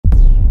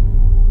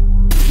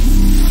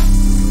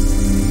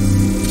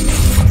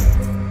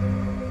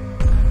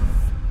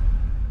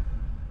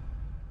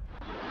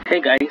Hey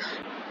guys,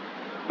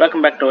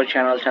 welcome back to our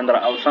channel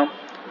ChandraAwesome.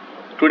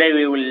 Today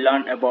we will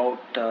learn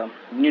about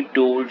new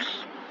tools,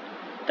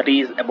 that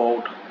is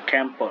about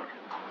Chamfer.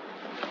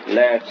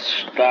 Let's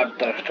start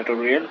the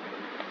tutorial.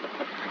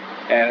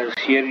 As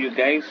here you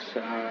guys,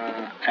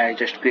 I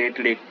just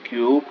created a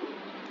cube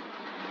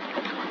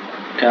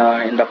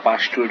in the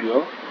past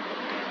studio.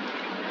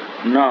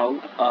 Now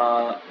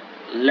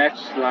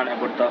let's learn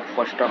about the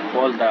first of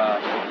all the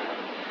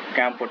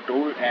Chamfer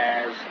tool,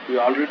 as we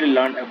already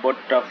learned about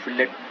the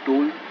fillet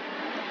tool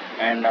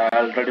and I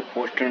already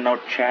posted in our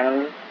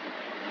channel.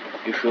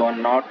 If you are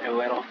not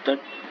aware of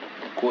that,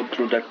 go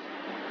through that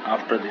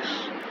after this.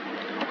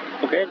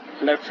 Okay,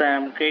 let's say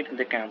I'm creating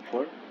the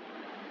Chamfer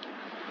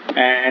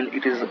and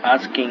it's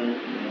asking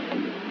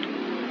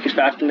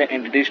the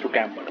entities to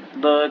Chamfer.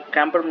 The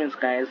Chamfer means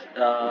guys,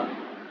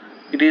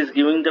 it is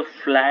giving the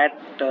flat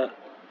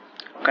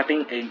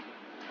cutting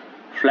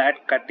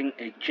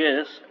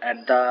edges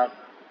at the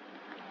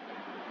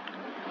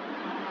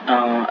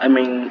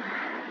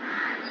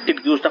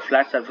it gives the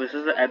flat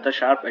surfaces at the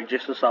sharp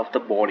edges of the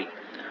body,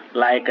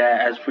 like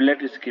as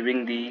fillet is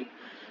giving the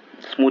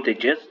smooth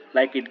edges,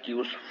 like it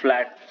gives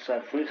flat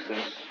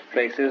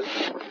faces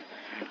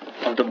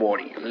of the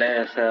body.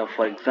 Let's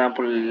for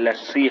example,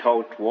 let's see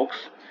how it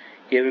works.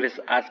 Here it is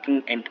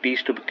asking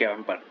entities to be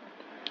Chamfer,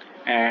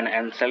 and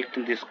I'm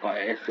selecting this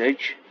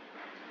edge,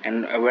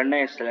 and when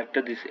I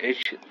selected this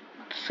edge,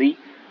 see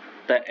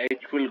the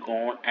edge will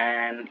go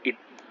and it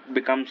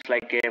becomes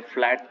like a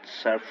flat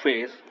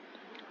surface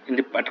in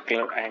the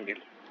particular angle.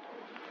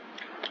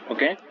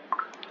 Okay,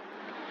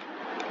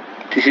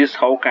 this is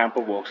how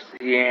Chamfer works.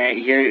 Here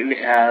it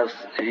has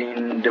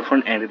in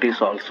different entities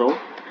also,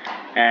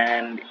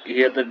 and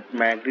here the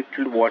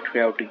magnitude what we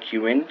have to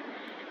give in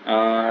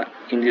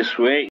this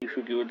way. If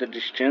you give the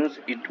distance,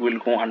 it will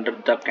go under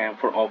the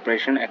Chamfer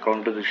operation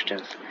according to the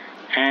distance,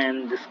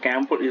 and this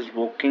Chamfer is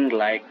working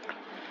like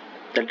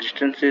the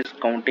distance is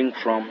counting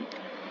from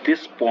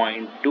this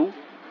point to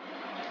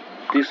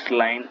this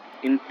line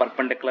in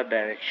perpendicular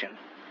direction.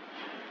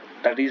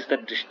 That is the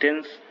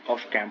distance of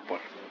Chamfer.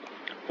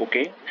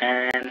 Okay,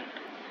 and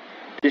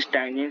this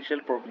tangential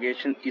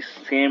propagation is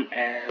same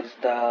as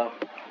the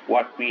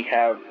what we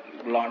have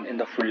learned in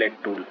the fillet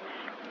tool.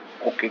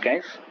 Okay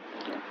guys,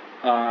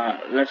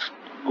 let's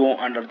go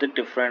under the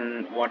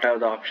different, what are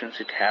the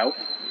options it have.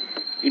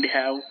 It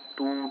have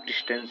two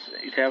distance,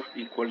 it have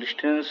equal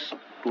distance,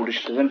 two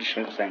distance and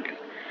distance angle.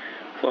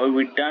 So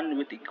we're done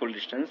with equal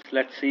distance.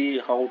 Let's see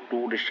how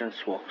two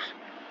distance works.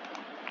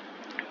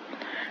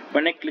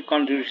 When I click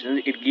on two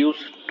distance, it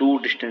gives two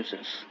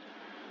distances,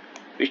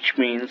 which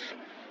means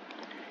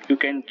you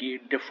can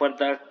differ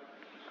the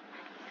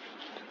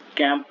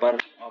Chamfer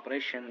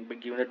operation by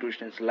giving the two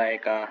distance.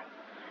 Like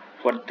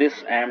for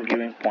this I am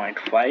giving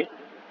 0.5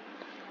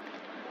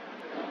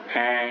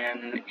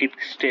 and it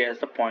stays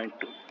the 0.2.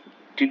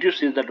 Did you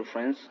see the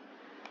difference?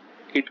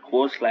 It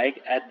goes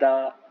like at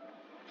the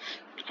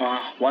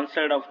one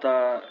side of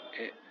the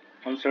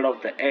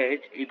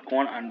edge, it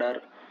gone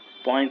under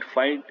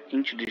 0.5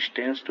 inch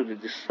distance to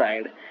this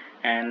side,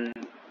 and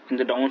in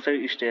the downside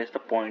it stays the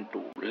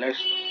 0.2.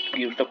 Let's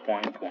give the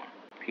 0.1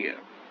 here.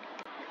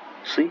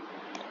 See,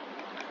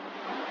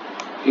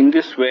 in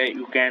this way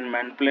you can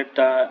manipulate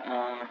the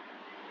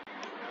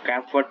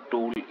Chamfer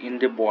tool in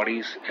the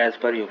bodies as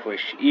per your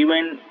wish.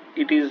 Even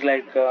it is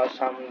like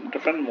some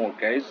different mode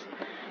guys,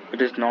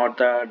 it is not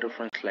the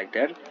difference like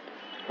that.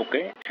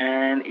 Okay,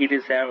 and it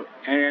is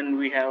and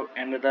we have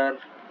another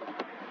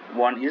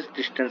one is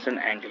distance and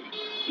angle.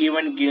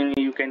 Even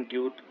you can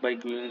give by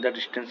giving the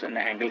distance and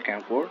angle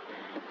Chamfer.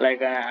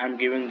 Like I'm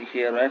giving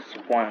here as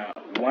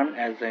 1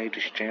 as a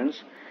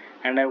distance,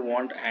 and I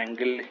want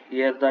angle.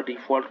 Here the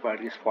default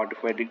value is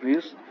 45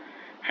 degrees,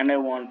 and I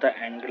want the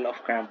angle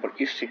of Chamfer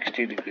is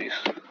 60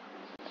 degrees,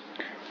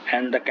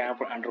 and the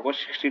Chamfer undergoes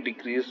 60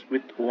 degrees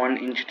with 1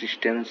 inch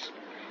distance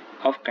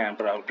of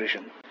Chamfer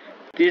operation.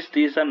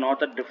 These are not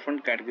the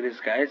different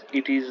categories guys,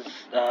 it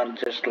is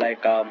just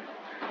like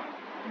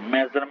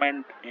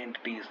measurement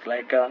entities.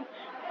 Like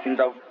in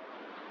the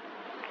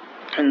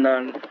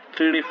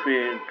 3D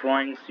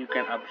drawings you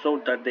can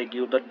observe that they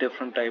give the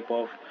different type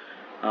of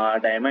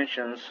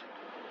dimensions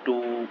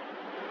to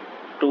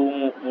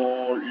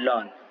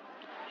learn.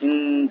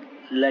 In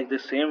like the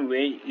same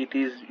way it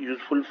is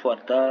useful for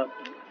the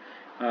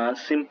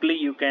simply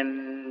you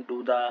can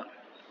do the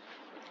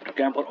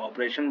Chamfer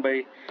operation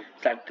by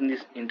selecting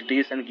these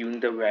entities and giving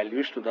the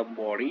values to the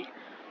body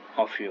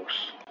of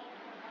yours.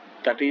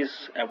 That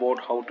is about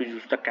how to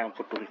use the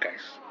Chamfer tool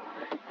guys.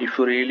 If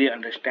you really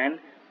understand,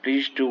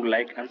 please do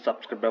like and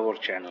subscribe our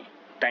channel.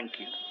 Thank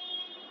you.